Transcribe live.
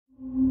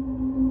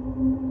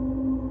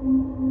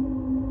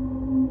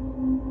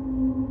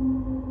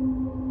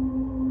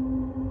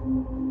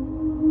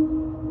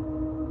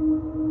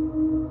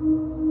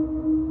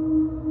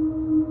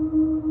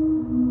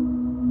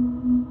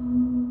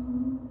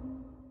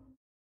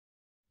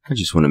I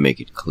just want to make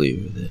it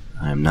clear that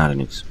I am not an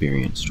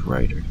experienced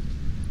writer.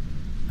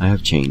 I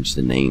have changed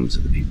the names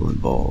of the people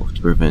involved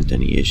to prevent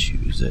any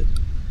issues, as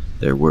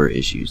there were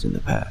issues in the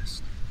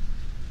past.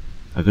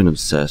 I've been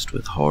obsessed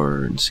with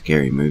horror and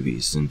scary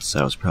movies since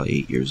I was probably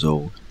 8 years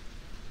old.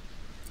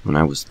 When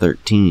I was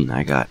 13,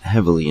 I got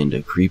heavily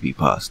into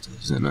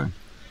creepypastas, and I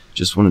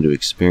just wanted to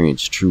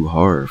experience true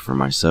horror for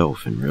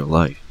myself in real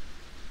life.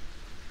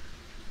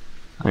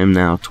 I am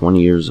now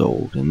 20 years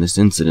old, and this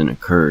incident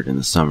occurred in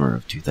the summer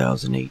of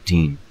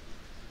 2018.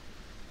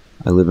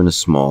 I live in a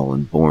small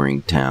and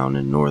boring town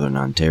in northern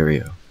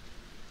Ontario.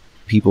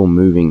 People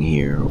moving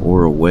here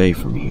or away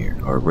from here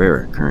are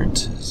rare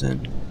occurrences,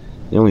 and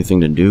the only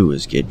thing to do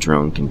is get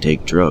drunk and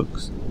take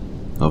drugs,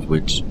 of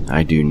which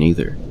I do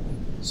neither,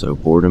 so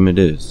boredom it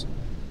is.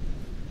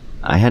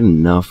 I had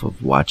enough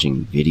of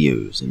watching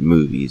videos and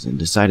movies and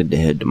decided to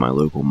head to my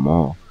local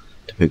mall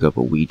to pick up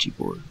a Ouija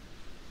board.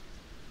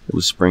 It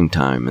was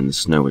springtime and the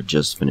snow had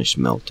just finished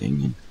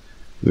melting, and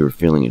we were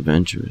feeling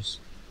adventurous.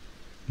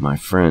 My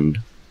friend,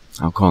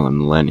 I'll call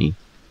him Lenny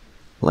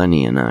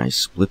and I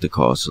split the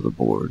cost of the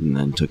board and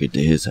then took it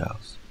to his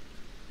house.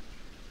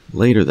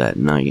 Later that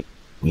night,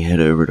 we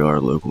headed over to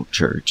our local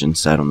church and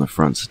sat on the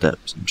front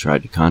steps and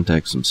tried to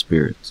contact some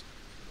spirits.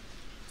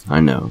 I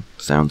know,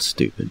 sounds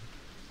stupid,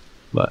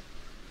 but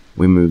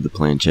we moved the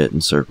planchette in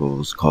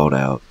circles, called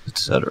out,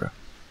 etc.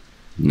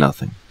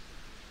 Nothing.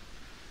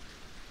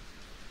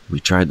 We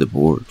tried the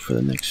board for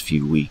the next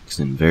few weeks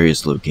in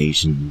various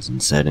locations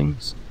and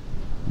settings.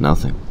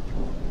 Nothing.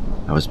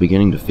 I was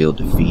beginning to feel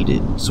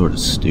defeated and sort of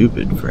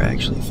stupid for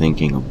actually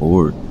thinking a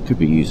board could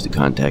be used to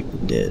contact the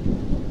dead.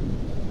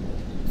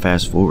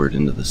 Fast forward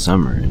into the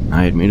summer, and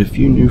I had made a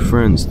few new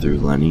friends through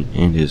Lenny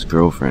and his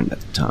girlfriend at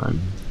the time.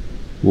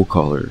 We'll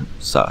call her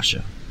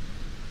Sasha.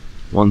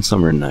 One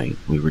summer night,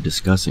 we were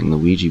discussing the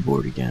Ouija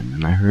board again,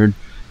 and I heard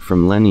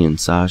from Lenny and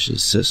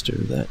Sasha's sister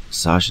that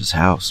Sasha's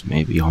house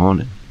may be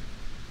haunted.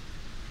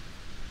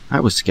 I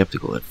was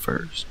skeptical at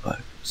first, but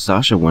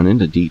Sasha went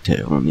into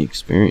detail on the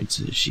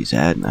experiences she's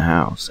had in the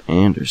house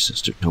and her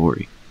sister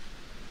Tori.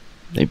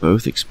 They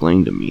both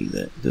explained to me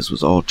that this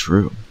was all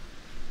true.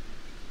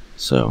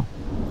 So,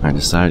 I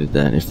decided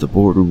that if the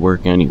board would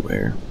work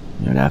anywhere,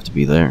 it would have to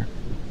be there.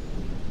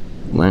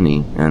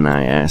 Lenny and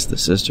I asked the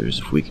sisters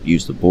if we could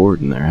use the board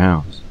in their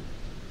house.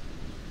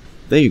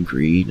 They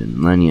agreed,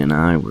 and Lenny and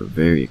I were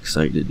very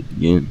excited to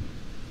begin.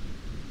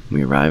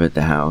 We arrived at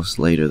the house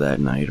later that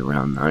night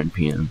around 9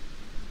 p.m.,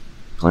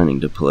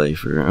 planning to play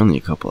for only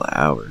a couple of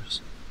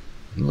hours.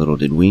 Little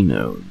did we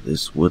know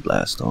this would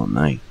last all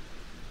night.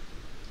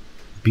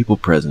 The people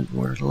present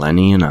were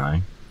Lenny and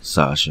I,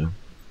 Sasha,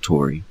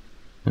 Tori,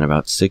 and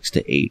about 6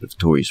 to 8 of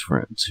Tori's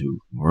friends, who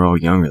were all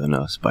younger than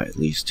us by at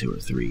least 2 or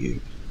 3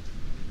 years.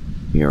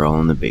 We are all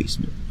in the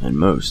basement, and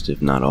most,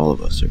 if not all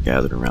of us, are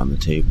gathered around the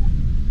table.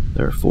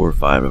 There are 4 or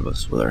 5 of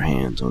us with our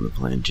hands on the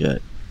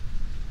planchette.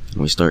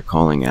 And we start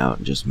calling out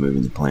and just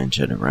moving the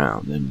planchette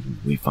around, and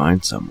we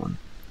find someone.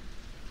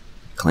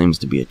 It claims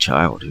to be a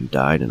child who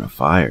died in a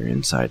fire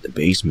inside the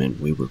basement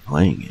we were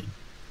playing in.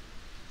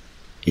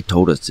 It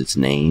told us its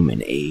name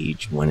and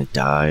age, when it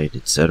died,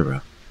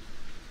 etc.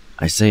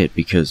 I say it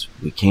because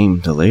we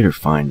came to later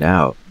find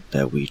out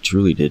that we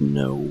truly didn't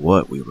know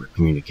what we were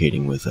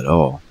communicating with at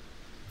all.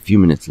 A few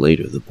minutes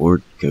later, the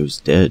board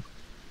goes dead.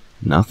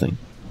 Nothing.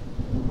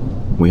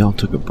 We all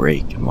took a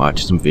break and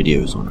watched some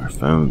videos on our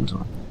phones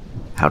on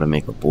how to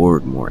make a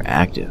board more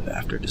active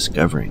after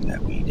discovering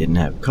that we didn't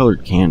have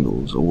colored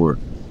candles or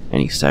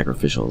any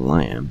sacrificial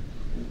lamb.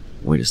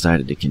 We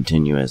decided to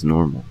continue as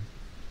normal.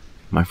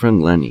 My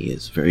friend Lenny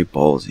is very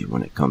ballsy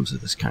when it comes to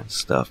this kind of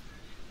stuff.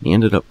 He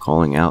ended up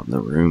calling out in the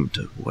room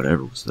to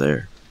whatever was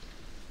there.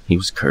 He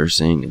was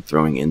cursing and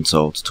throwing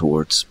insults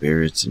towards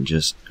spirits and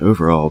just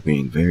overall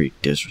being very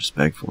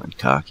disrespectful and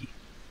cocky.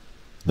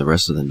 The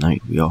rest of the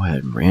night, we all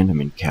had random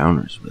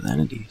encounters with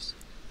entities.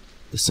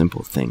 The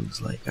simple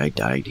things like I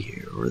died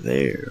here or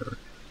there, or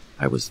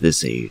I was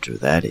this age or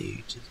that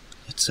age,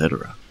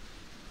 etc.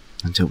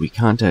 Until we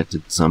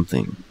contacted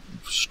something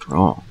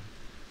strong.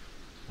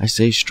 I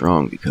say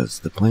strong because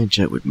the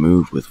planchette would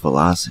move with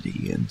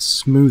velocity and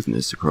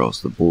smoothness across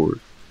the board.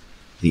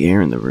 The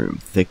air in the room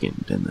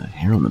thickened and the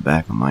hair on the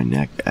back of my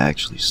neck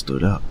actually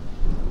stood up.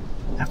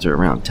 After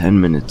around 10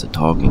 minutes of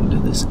talking to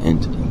this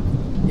entity,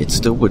 it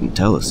still wouldn't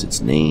tell us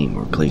its name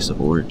or place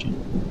of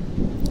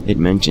origin. It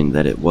mentioned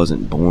that it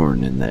wasn't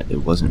born and that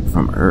it wasn't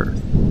from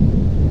Earth.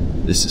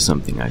 This is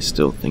something I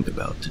still think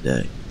about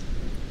today.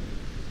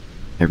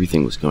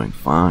 Everything was going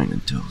fine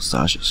until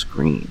Sasha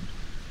screamed.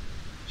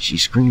 She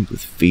screamed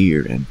with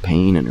fear and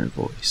pain in her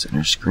voice, and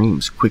her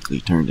screams quickly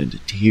turned into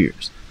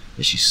tears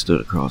as she stood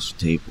across the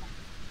table.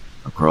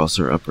 Across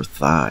her upper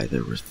thigh,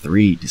 there were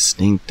 3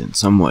 distinct and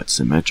somewhat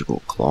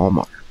symmetrical claw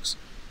marks.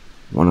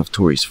 One of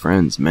Tori's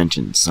friends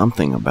mentioned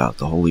something about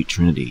the Holy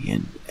Trinity,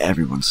 and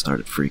everyone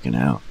started freaking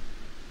out.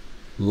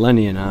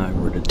 Lenny and I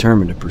were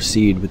determined to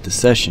proceed with the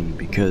session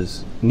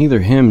because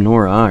neither him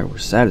nor I were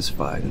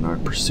satisfied in our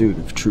pursuit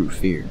of true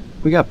fear.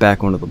 We got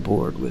back onto the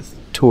board with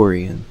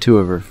Tori and 2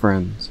 of her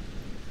friends.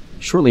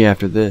 Shortly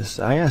after this,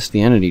 I asked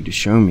the entity to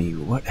show me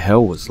what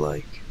hell was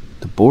like.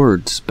 The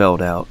board spelled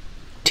out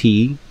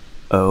TORICLOSET.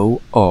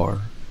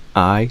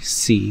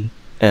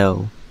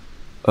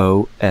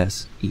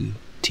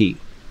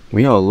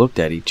 We all looked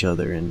at each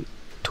other and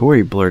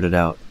Tori blurted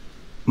out,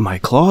 "My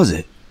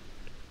closet."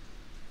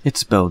 It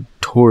spelled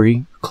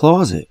Tori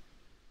Closet.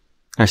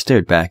 I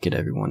stared back at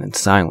everyone in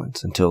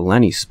silence until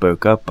Lenny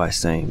spoke up by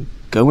saying,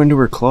 "Go into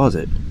her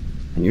closet,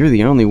 and you're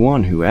the only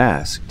one who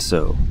asked,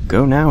 so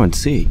go now and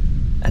see."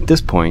 At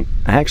this point,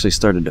 I actually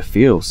started to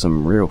feel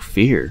some real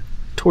fear.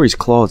 Tori's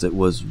closet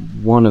was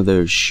one of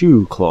those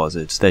shoe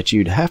closets that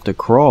you'd have to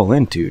crawl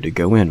into to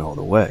go in all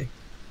the way.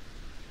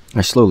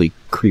 I slowly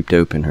creeped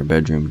open her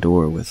bedroom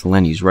door with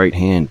Lenny's right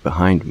hand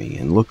behind me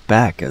and looked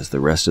back as the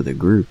rest of the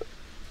group.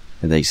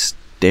 They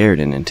stared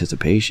in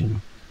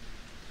anticipation.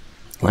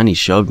 Lenny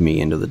shoved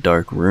me into the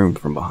dark room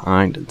from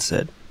behind and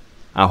said,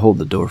 "I'll hold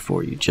the door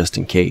for you, just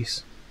in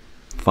case."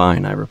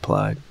 "Fine," I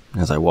replied,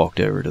 as I walked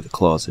over to the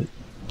closet.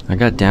 I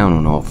got down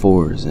on all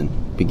fours and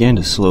began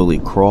to slowly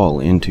crawl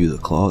into the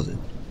closet.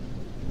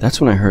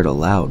 That's when I heard a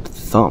loud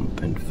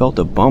thump and felt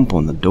a bump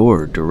on the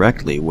door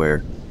directly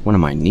where one of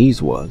my knees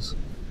was.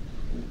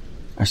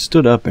 I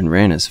stood up and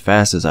ran as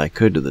fast as I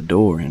could to the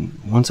door, and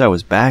once I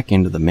was back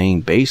into the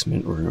main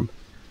basement room,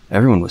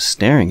 everyone was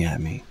staring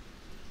at me.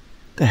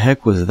 "The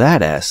heck was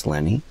that?" asked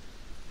Lenny.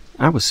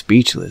 I was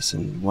speechless,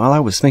 and while I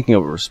was thinking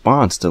of a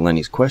response to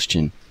Lenny's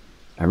question,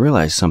 I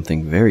realized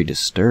something very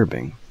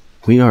disturbing.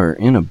 We are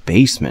in a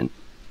basement.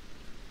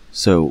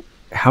 So,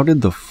 how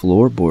did the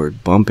floorboard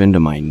bump into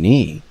my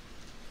knee?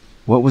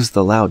 What was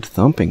the loud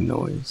thumping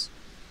noise?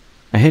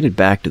 I headed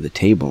back to the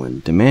table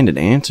and demanded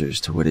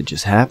answers to what had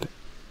just happened.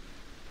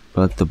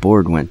 But the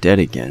board went dead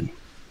again.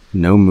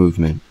 No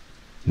movement,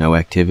 no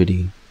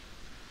activity,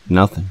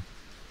 nothing.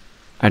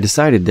 I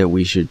decided that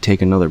we should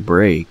take another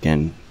break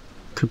and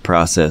could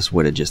process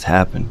what had just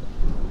happened.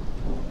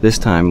 This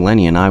time,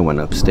 Lenny and I went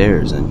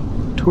upstairs, and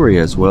Tori,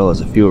 as well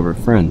as a few of her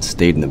friends,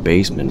 stayed in the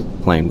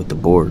basement playing with the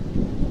board.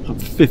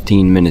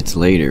 15 minutes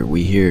later,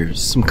 we hear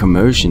some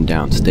commotion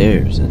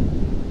downstairs, and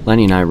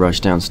Lenny and I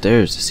rushed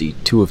downstairs to see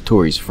two of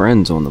Tori's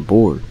friends on the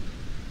board.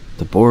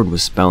 The board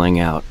was spelling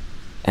out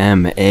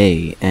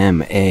M-A-M-A-M-A-M-A,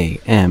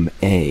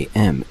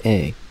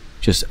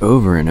 just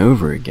over and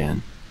over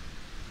again.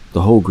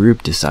 The whole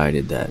group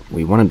decided that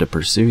we wanted to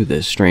pursue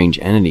this strange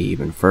entity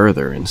even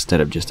further instead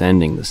of just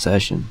ending the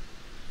session.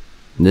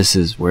 This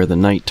is where the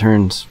night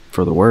turns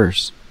for the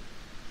worse.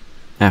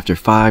 After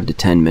 5 to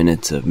 10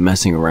 minutes of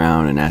messing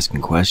around and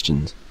asking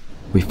questions,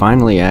 we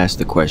finally asked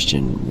the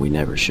question we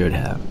never should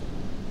have.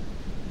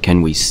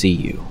 "Can we see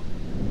you?"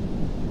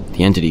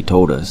 The entity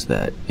told us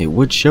that it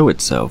would show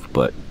itself,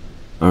 but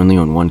only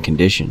on one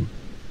condition: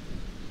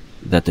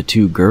 that the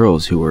two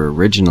girls who were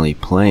originally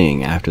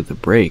playing after the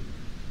break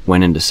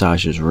went into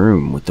Sasha's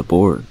room with the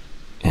board,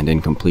 and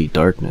in complete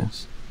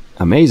darkness.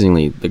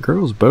 Amazingly, the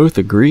girls both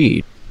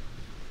agreed,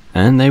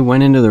 and they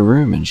went into the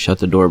room and shut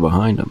the door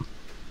behind them.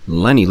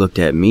 Lenny looked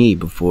at me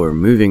before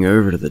moving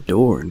over to the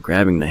door and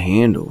grabbing the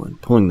handle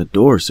and pulling the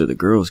door so the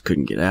girls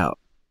couldn't get out.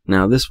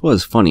 Now, this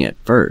was funny at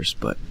first,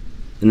 but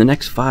in the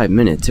next 5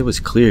 minutes it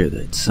was clear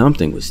that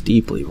something was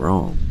deeply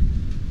wrong.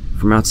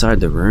 From outside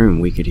the room,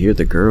 we could hear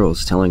the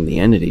girls telling the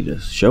entity to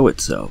show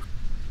itself.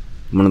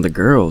 One of the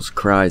girls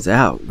cries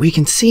out, "We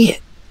can see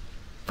it!"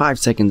 5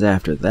 seconds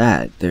after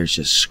that, there's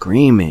just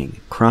screaming,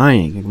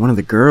 crying, and one of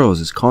the girls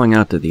is calling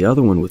out to the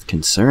other one with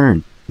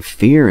concern and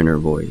fear in her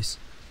voice.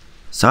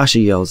 Sasha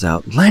yells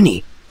out,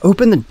 "Lenny,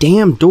 open the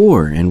damn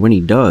door!" And when he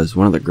does,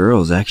 one of the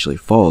girls actually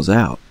falls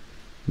out.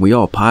 We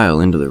all pile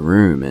into the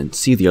room and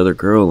see the other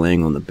girl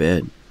laying on the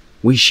bed.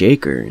 We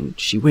shake her, and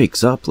she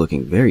wakes up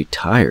looking very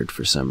tired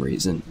for some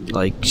reason,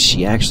 like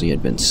she actually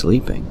had been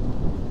sleeping.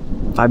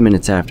 5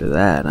 minutes after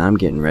that, I'm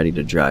getting ready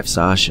to drive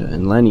Sasha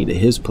and Lenny to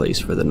his place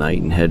for the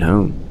night and head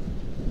home.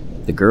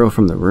 The girl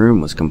from the room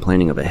was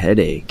complaining of a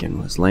headache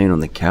and was laying on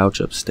the couch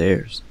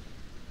upstairs.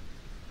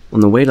 On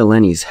the way to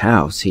Lenny's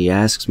house, he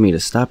asks me to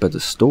stop at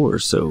the store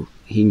so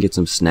he can get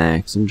some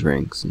snacks and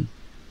drinks, and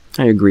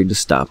I agreed to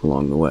stop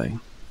along the way.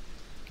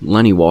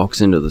 Lenny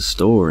walks into the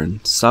store and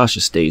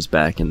Sasha stays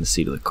back in the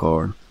seat of the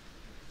car.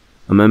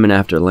 A moment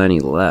after Lenny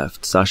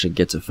left, Sasha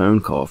gets a phone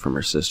call from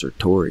her sister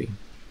Tori.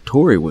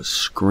 Tori was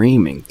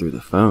screaming through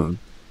the phone.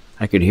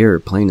 I could hear her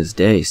plain as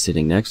day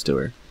sitting next to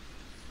her.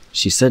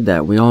 She said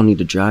that we all need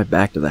to drive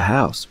back to the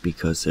house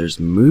because there's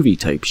movie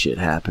type shit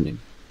happening.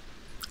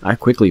 I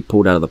quickly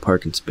pulled out of the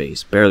parking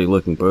space, barely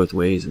looking both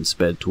ways, and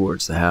sped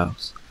towards the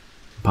house.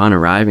 Upon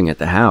arriving at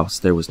the house,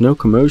 there was no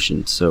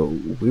commotion, so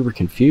we were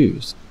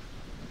confused.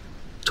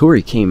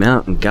 Tori came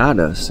out and got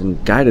us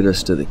and guided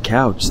us to the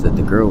couch that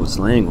the girl was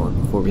laying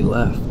on before we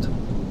left.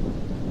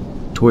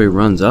 Tori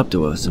runs up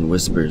to us and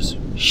whispers,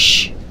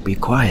 "Shh, be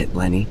quiet,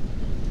 Lenny."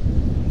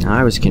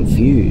 I was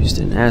confused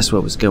and asked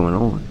what was going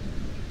on.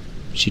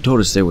 She told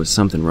us there was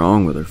something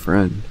wrong with her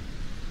friend.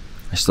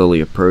 I slowly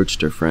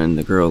approached her friend,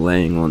 the girl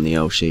laying on the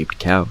L-shaped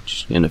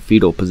couch, in a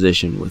fetal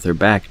position with her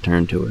back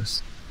turned to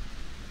us.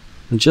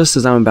 And just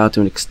as I'm about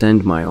to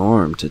extend my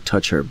arm to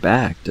touch her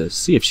back to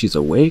see if she's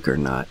awake or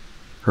not,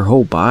 Her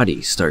whole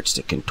body starts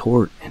to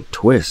contort and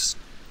twist.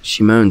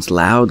 She moans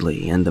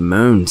loudly, and the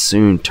moans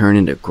soon turn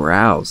into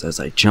growls as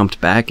I jumped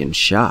back in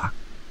shock.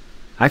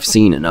 I've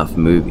seen enough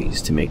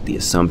movies to make the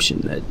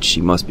assumption that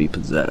she must be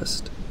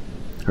possessed.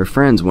 Her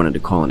friends wanted to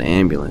call an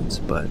ambulance,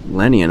 but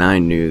Lenny and I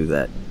knew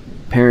that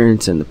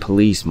parents and the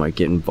police might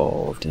get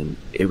involved, and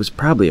it was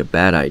probably a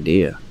bad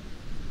idea.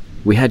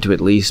 We had to at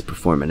least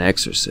perform an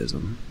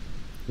exorcism,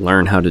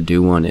 learn how to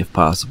do one if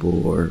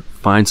possible, or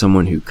find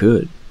someone who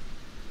could.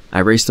 I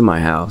raced to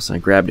my house. I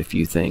grabbed a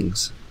few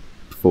things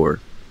before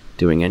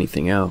doing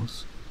anything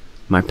else.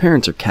 My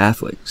parents are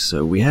Catholics,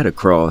 so we had a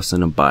cross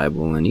and a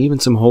Bible and even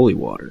some holy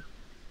water.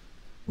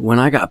 When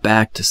I got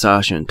back to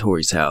Sasha and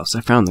Tori's house,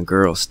 I found the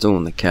girl still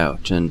on the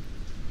couch, and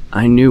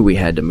I knew we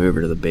had to move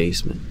her to the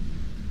basement.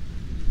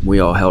 We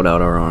all held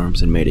out our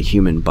arms and made a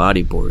human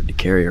bodyboard to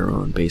carry her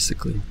on,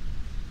 basically.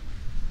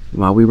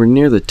 While we were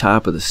near the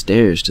top of the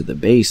stairs to the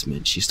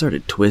basement, she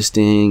started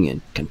twisting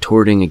and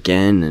contorting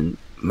again, and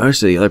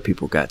most of the other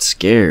people got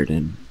scared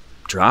and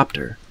dropped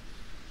her.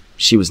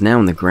 She was now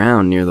on the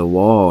ground near the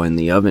wall in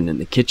the oven in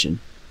the kitchen,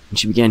 and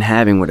she began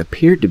having what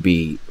appeared to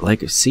be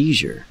like a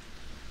seizure.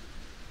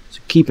 So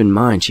keep in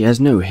mind, she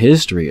has no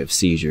history of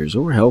seizures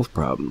or health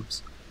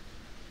problems.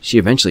 She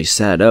eventually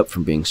sat up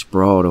from being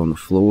sprawled on the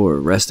floor,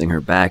 resting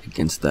her back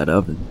against that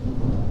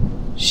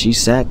oven. She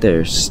sat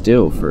there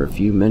still for a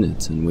few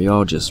minutes, and we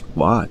all just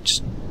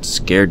watched,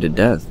 scared to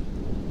death,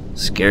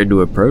 scared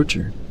to approach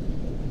her.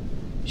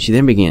 She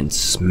then began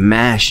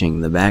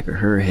smashing the back of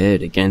her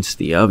head against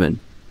the oven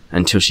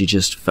until she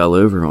just fell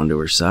over onto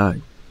her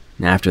side.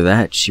 And after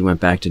that, she went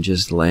back to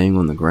just laying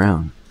on the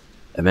ground.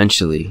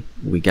 Eventually,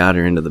 we got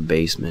her into the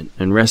basement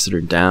and rested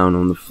her down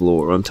on the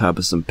floor on top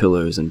of some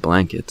pillows and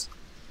blankets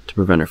to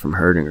prevent her from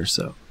hurting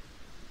herself.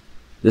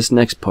 This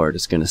next part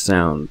is going to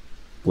sound,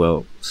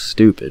 well,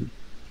 stupid,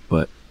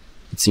 but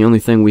it's the only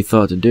thing we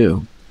thought to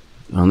do,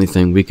 the only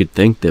thing we could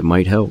think that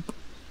might help.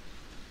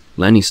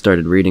 Lenny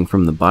started reading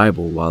from the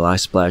Bible while I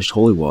splashed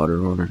holy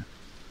water on her,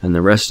 and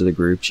the rest of the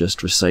group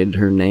just recited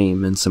her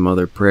name and some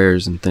other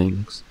prayers and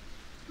things.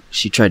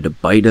 She tried to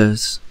bite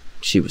us.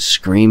 She was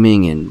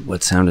screaming in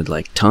what sounded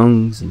like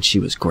tongues, and she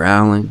was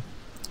growling.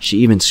 She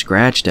even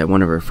scratched at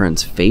one of her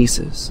friends'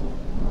 faces.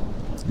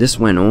 This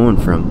went on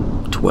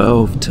from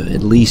 12 to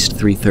at least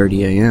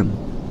 3:30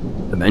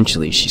 a.m.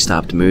 Eventually, she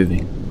stopped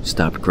moving,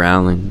 stopped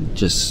growling,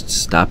 just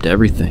stopped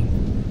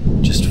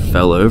everything, just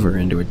fell over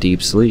into a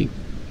deep sleep.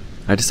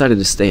 I decided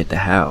to stay at the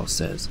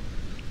house,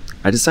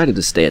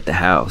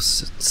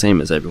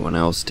 same as everyone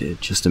else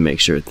did, just to make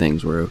sure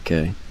things were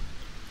okay.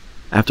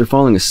 After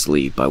falling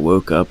asleep, I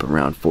woke up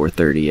around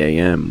 4:30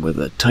 a.m. with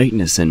a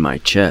tightness in my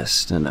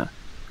chest and a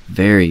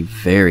very,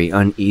 very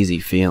uneasy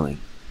feeling.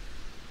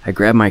 I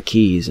grabbed my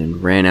keys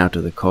and ran out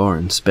to the car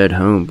and sped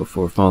home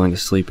before falling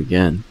asleep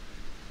again.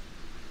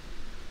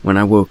 When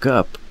I woke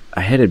up,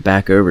 I headed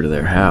back over to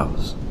their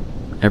house.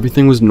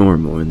 Everything was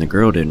normal and the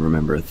girl didn't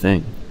remember a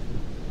thing.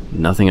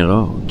 Nothing at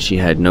all. She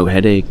had no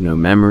headache, no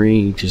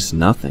memory, just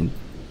nothing.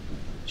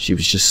 She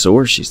was just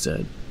sore, she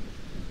said.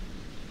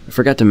 I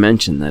forgot to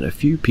mention that a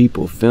few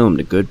people filmed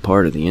a good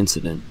part of the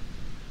incident.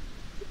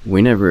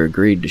 We never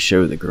agreed to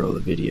show the girl the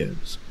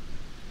videos.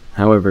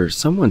 However,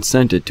 someone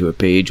sent it to a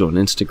page on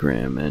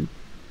Instagram, and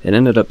it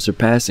ended up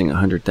surpassing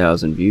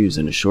 100,000 views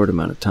in a short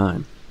amount of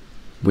time.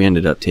 We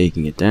ended up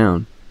taking it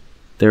down.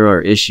 There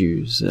are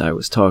issues I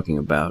was talking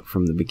about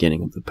from the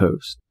beginning of the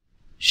post.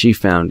 She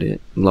found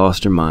it,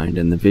 lost her mind,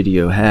 and the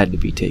video had to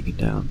be taken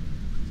down.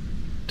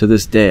 To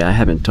this day, I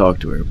haven't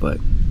talked to her, but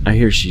I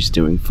hear she's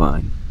doing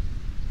fine.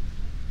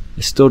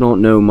 I still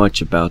don't know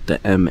much about the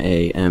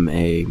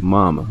MAMA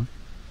Mama.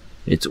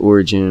 Its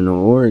origin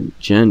or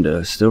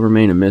agenda still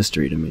remain a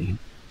mystery to me.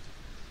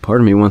 Part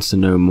of me wants to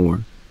know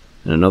more,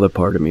 and another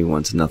part of me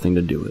wants nothing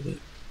to do with it.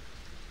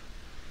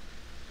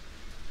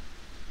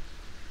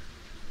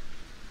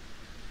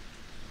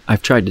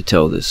 I've tried to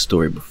tell this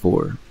story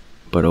before,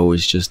 but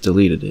always just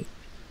deleted it.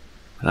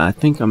 But I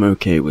think I'm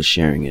okay with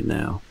sharing it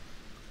now.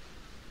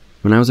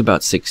 When I was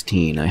about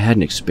 16, I had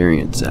an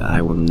experience that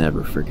I will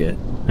never forget.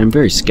 I'm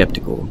very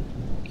skeptical,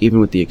 even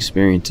with the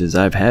experiences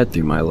I've had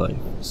through my life,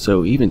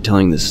 so even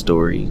telling this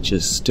story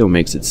just still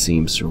makes it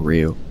seem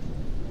surreal.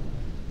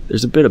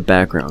 There's a bit of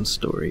background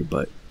story,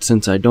 but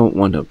since I don't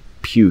want to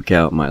puke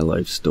out my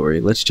life story,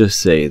 let's just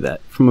say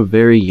that from a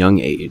very young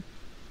age,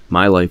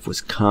 my life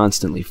was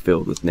constantly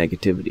filled with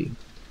negativity.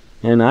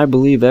 And I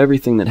believe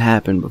everything that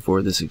happened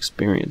before this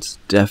experience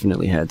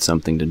definitely had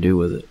something to do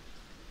with it.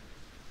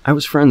 I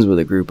was friends with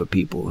a group of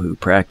people who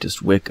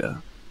practiced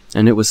Wicca,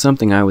 and it was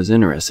something I was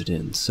interested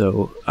in,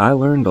 so I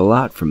learned a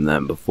lot from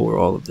them before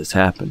all of this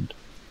happened.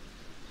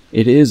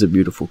 It is a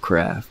beautiful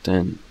craft,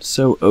 and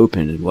so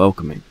open and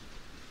welcoming.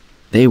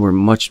 They were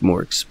much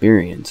more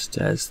experienced,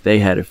 as they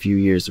had a few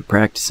years of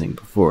practicing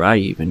before I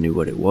even knew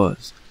what it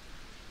was.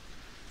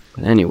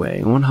 But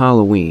anyway, on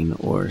Halloween,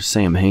 or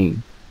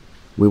Samhain,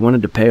 we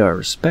wanted to pay our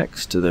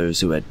respects to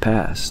those who had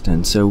passed,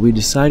 and so we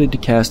decided to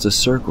cast a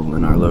circle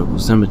in our local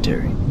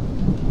cemetery.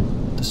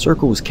 The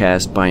circle was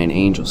cast by an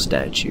angel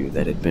statue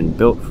that had been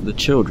built for the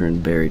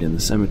children buried in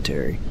the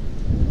cemetery.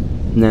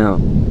 Now,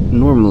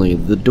 normally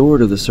the door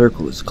to the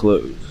circle is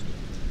closed,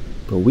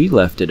 but we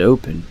left it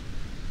open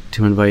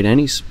to invite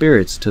any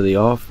spirits to the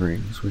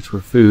offerings, which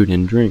were food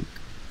and drink.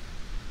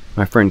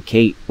 My friend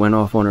Kate went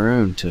off on her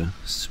own to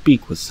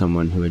speak with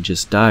someone who had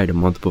just died a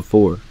month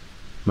before.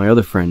 My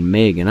other friend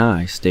Meg and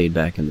I stayed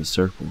back in the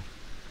circle,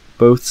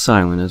 both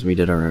silent as we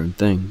did our own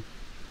thing.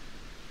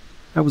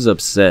 I was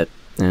upset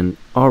and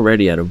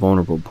already at a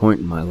vulnerable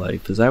point in my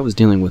life, as I was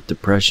dealing with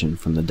depression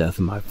from the death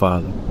of my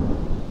father,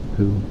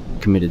 who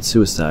committed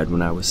suicide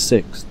when I was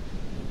 6,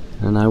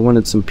 and I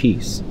wanted some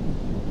peace.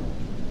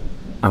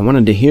 I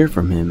wanted to hear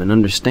from him and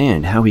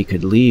understand how he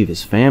could leave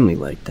his family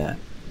like that,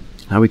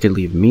 how he could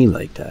leave me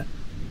like that.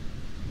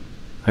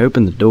 I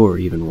opened the door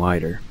even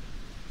wider.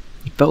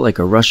 It felt like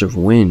a rush of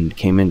wind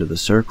came into the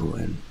circle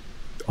and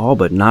all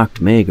but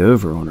knocked Meg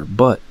over on her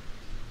butt,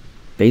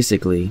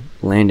 basically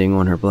landing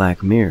on her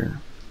black mirror.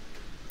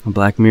 A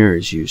black mirror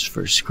is used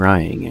for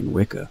scrying in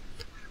Wicca.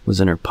 It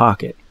was in her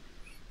pocket.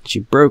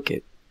 She broke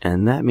it,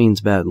 and that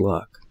means bad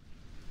luck.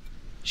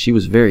 She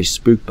was very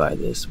spooked by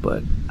this,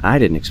 but I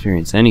didn't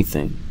experience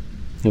anything.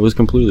 It was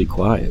completely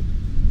quiet.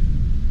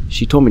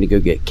 She told me to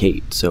go get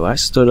Kate, so I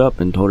stood up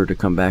and told her to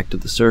come back to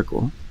the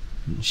circle.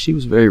 She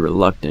was very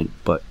reluctant,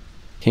 but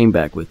came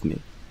back with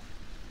me.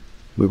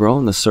 We were all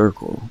in the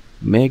circle.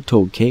 Meg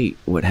told Kate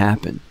what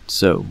happened,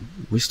 so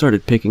we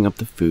started picking up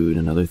the food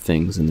and other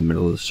things in the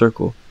middle of the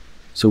circle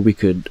so we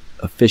could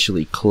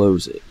officially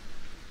close it.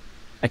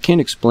 I can't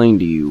explain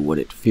to you what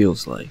it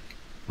feels like,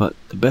 but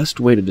the best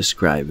way to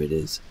describe it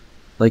is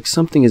like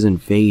something is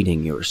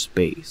invading your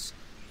space.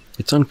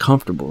 It's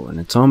uncomfortable, and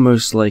it's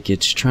almost like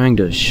it's trying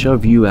to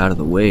shove you out of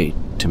the way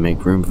to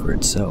make room for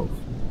itself.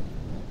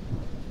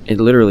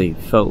 It literally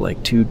felt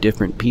like two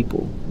different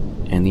people,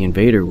 and the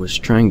invader was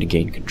trying to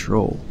gain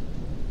control.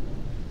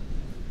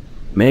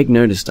 Meg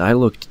noticed I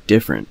looked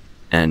different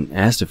and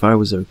asked if I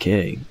was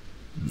okay.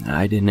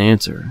 I didn't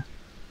answer.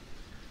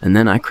 And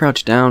then I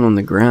crouched down on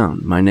the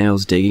ground, my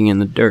nails digging in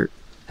the dirt,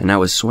 and I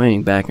was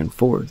swaying back and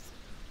forth.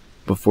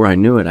 Before I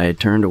knew it, I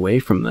had turned away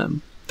from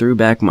them, threw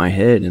back my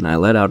head, and I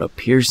let out a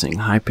piercing,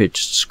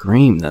 high-pitched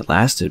scream that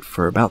lasted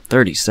for about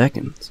 30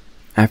 seconds.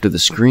 After the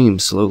scream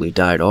slowly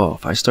died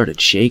off, I started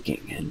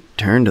shaking and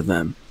turned to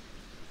them.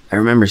 I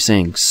remember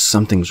saying,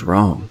 "Something's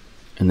wrong,"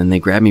 and then they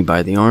grabbed me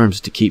by the arms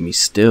to keep me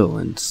still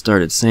and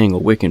started saying a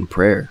Wiccan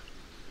prayer.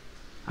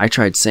 I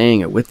tried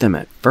saying it with them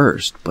at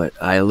first, but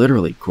I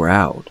literally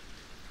growled.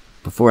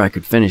 Before I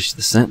could finish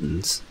the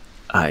sentence,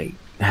 I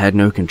had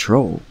no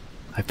control.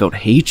 I felt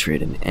hatred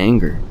and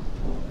anger,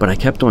 but I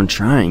kept on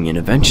trying, and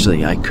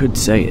eventually I could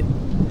say it,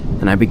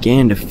 and I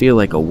began to feel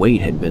like a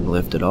weight had been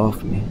lifted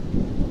off me.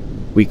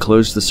 We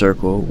closed the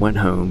circle, went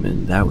home,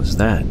 and that was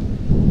that.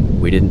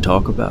 We didn't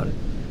talk about it.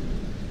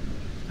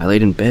 I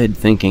laid in bed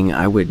thinking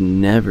I would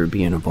never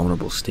be in a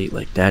vulnerable state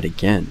like that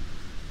again,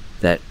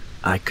 that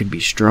I could be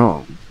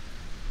strong.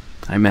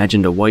 I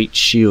imagined a white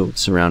shield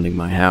surrounding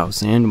my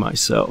house and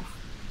myself.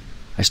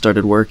 I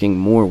started working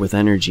more with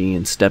energy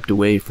and stepped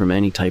away from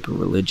any type of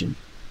religion,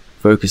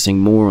 focusing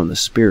more on the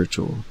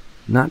spiritual,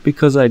 not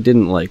because I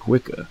didn't like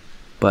Wicca,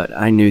 but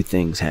I knew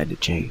things had to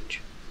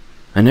change.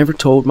 I never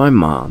told my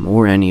mom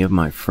or any of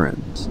my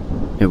friends.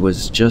 It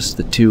was just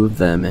the two of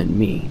them and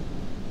me.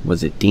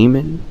 Was it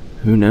demon?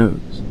 Who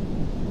knows?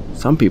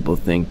 Some people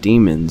think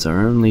demons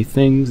are only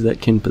things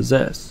that can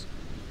possess,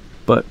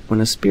 but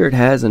when a spirit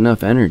has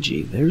enough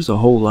energy, there's a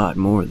whole lot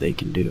more they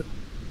can do.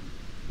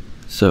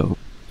 So,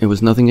 it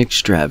was nothing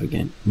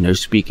extravagant, no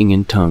speaking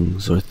in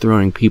tongues or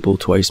throwing people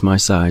twice my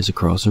size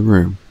across a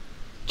room.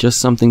 Just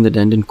something that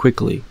ended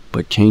quickly,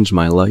 but changed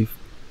my life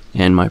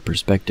and my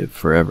perspective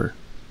forever.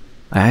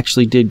 I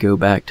actually did go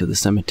back to the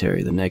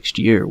cemetery the next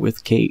year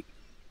with Kate,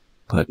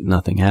 but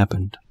nothing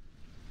happened.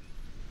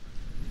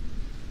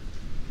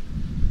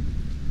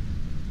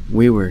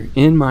 We were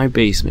in my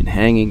basement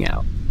hanging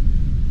out.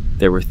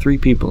 There were 3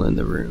 people in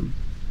the room.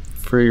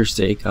 For your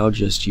sake, I'll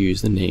just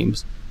use the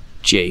names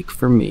Jake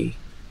for me,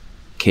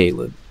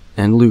 Caleb,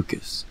 and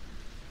Lucas.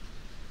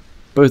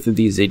 Both of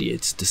these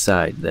idiots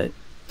decide that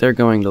they're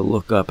going to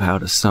look up how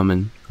to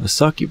summon a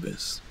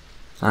succubus.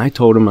 I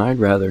told him I'd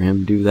rather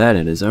him do that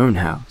at his own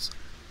house,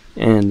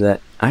 and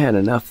that I had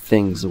enough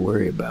things to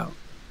worry about.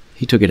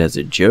 He took it as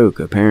a joke,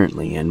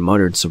 apparently, and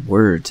muttered some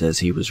words as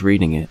he was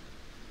reading it.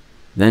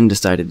 Then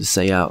decided to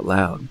say out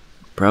loud,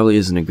 "Probably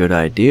isn't a good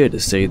idea to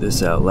say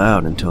this out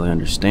loud until I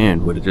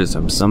understand what it is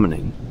I'm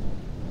summoning."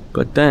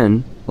 But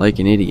then, like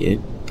an idiot,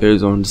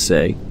 goes on to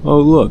say,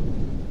 "Oh look,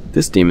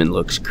 this demon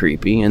looks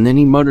creepy," and then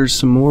he mutters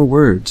some more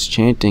words,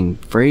 chanting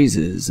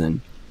phrases,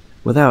 and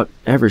without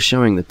ever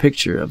showing the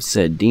picture of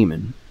said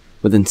demon.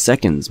 Within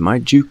seconds, my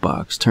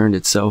jukebox turned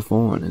itself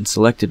on and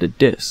selected a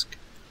disc.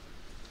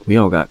 We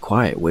all got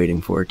quiet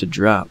waiting for it to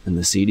drop, and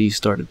the CD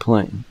started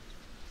playing.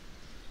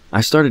 I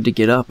started to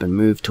get up and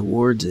move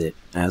towards it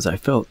as I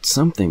felt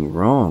something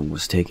wrong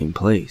was taking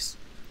place.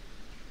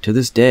 To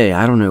this day,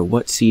 I don't know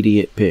what CD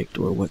it picked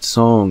or what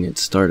song it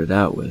started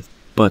out with,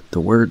 but the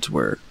words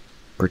were,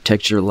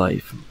 Protect your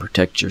life,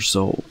 protect your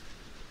soul.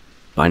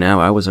 By now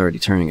I was already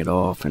turning it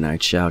off, and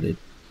I'd shouted,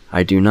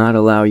 I do not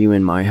allow you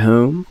in my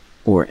home,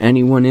 or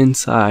anyone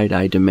inside.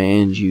 I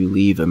demand you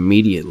leave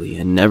immediately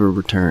and never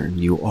return.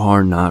 You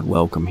are not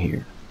welcome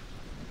here.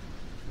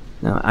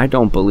 Now, I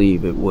don't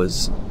believe it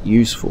was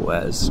useful,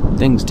 as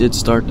things did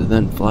start to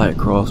then fly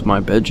across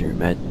my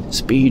bedroom at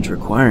speeds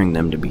requiring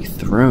them to be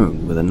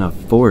thrown with enough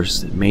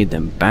force that made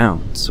them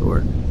bounce,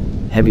 or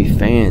heavy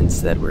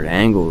fans that were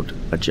angled,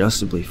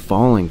 adjustably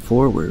falling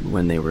forward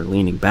when they were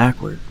leaning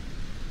backward.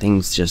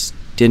 Things just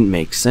didn't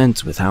make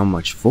sense with how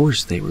much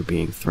force they were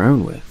being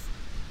thrown with.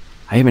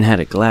 I even had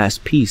a glass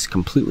piece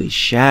completely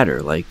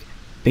shatter, like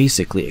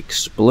basically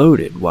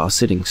exploded, while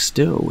sitting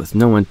still with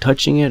no one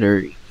touching it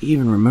or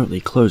even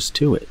remotely close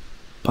to it.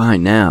 By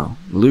now,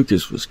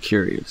 Lucas was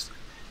curious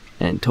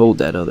and told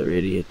that other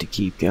idiot to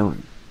keep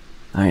going.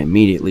 I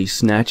immediately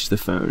snatched the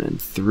phone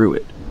and threw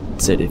it,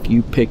 and said, if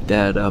you pick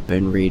that up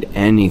and read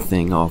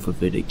anything off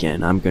of it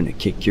again, I'm gonna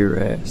kick your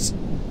ass.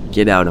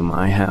 Get out of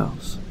my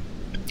house.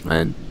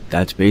 And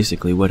that's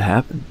basically what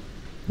happened.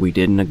 We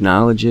didn't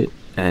acknowledge it,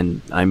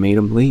 and I made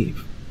him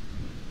leave.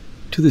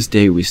 To this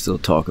day we still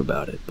talk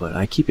about it, but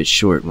I keep it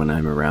short when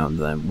I'm around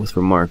them, with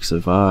remarks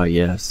of, ah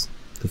yes,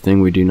 the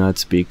thing we do not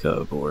speak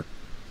of, or,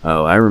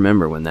 oh, I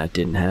remember when that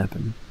didn't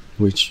happen,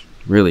 which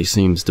really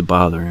seems to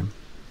bother him.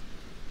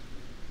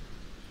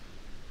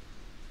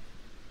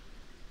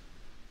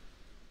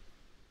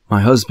 My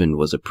husband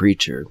was a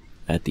preacher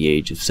at the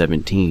age of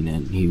 17,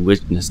 and he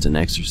witnessed an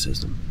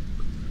exorcism.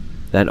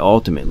 That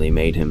ultimately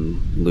made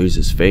him lose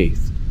his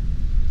faith.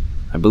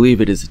 I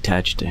believe it is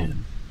attached to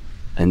him,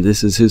 and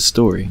this is his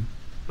story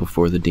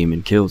before the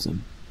demon kills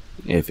him,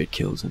 if it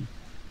kills him.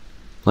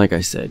 Like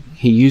I said,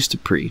 he used to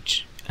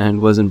preach and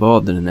was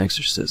involved in an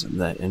exorcism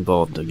that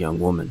involved a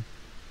young woman.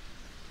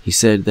 He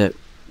said that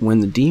when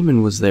the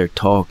demon was there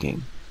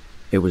talking,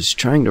 it was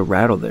trying to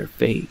rattle their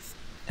faith,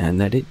 and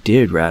that it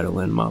did rattle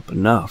him up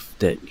enough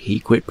that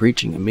he quit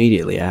preaching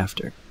immediately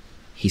after.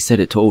 He said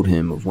it told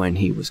him of when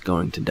he was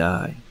going to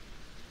die,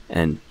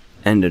 and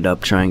ended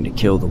up trying to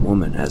kill the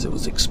woman as it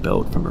was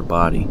expelled from her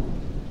body.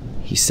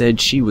 He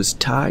said she was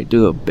tied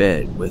to a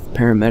bed with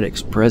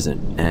paramedics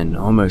present and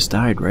almost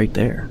died right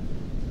there.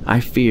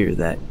 I fear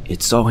that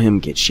it saw him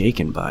get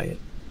shaken by it,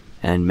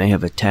 and may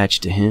have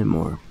attached to him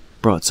or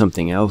brought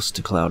something else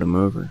to cloud him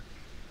over.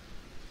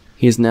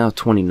 He is now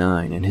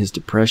 29, and his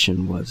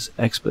depression was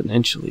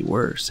exponentially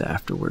worse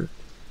afterward,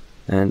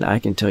 and I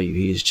can tell you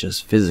he is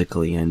just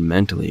physically and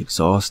mentally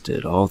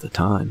exhausted all the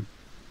time.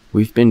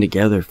 We've been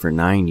together for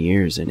 9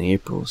 years in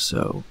April,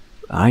 so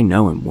I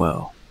know him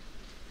well.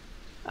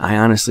 I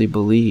honestly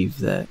believe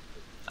that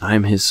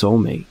I'm his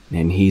soulmate,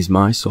 and he's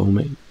my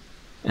soulmate.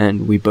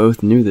 And we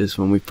both knew this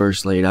when we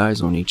first laid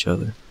eyes on each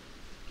other.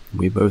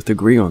 We both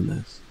agree on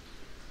this.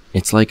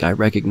 It's like I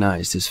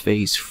recognized his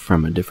face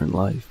from a different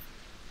life.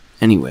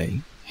 Anyway,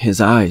 his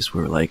eyes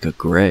were like a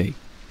gray,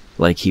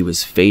 like he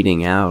was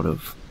fading out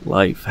of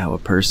life how a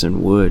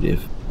person would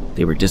if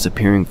they were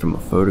disappearing from a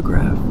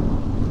photograph.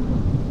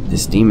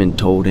 This demon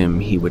told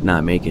him he would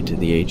not make it to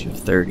the age of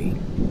 30,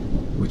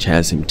 which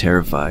has him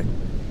terrified.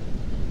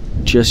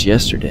 Just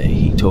yesterday,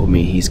 he told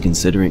me he's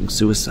considering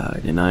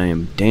suicide, and I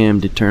am damn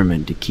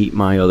determined to keep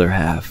my other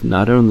half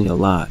not only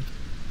alive,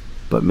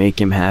 but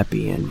make him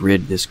happy and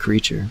rid this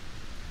creature.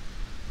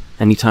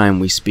 Anytime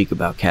we speak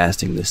about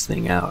casting this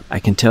thing out, I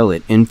can tell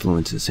it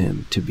influences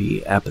him to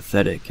be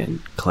apathetic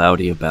and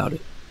cloudy about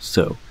it,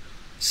 so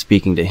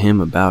speaking to him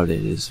about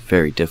it is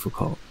very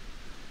difficult.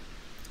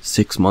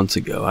 6 months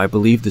ago, I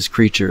believe this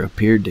creature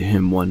appeared to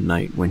him one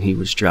night when he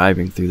was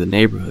driving through the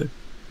neighborhood,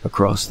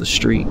 across the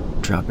street,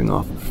 dropping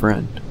off a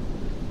friend.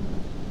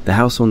 The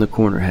house on the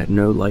corner had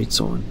no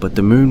lights on, but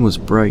the moon was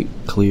bright,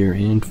 clear,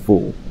 and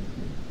full.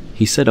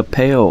 He said a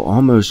pale,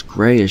 almost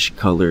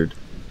grayish-colored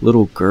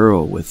little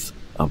girl with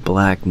a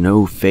black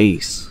no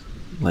face,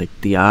 like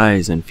the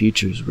eyes and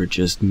features were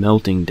just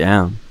melting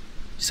down.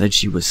 He said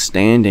she was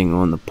standing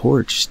on the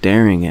porch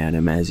staring at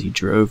him as he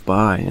drove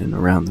by and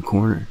around the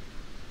corner.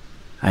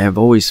 I have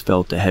always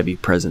felt a heavy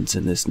presence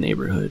in this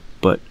neighborhood,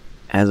 but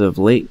as of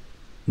late,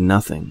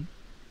 nothing.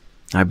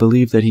 I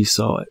believe that he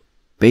saw it.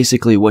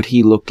 Basically what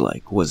he looked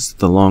like was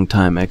the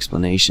long-time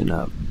explanation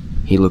of,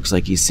 he looks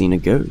like he's seen a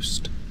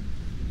ghost.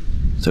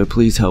 So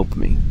please help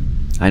me.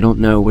 I don't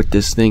know what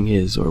this thing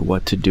is or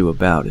what to do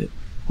about it,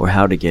 or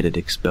how to get it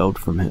expelled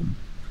from him.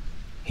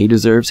 He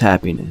deserves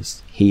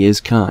happiness. He is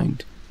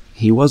kind.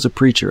 He was a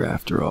preacher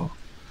after all,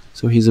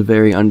 so he's a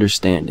very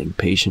understanding,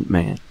 patient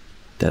man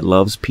that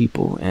loves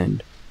people,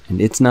 and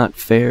it's not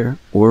fair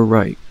or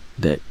right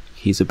that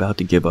he's about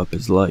to give up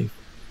his life.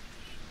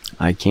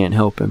 I can't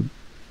help him,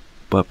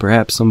 but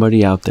perhaps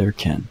somebody out there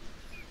can.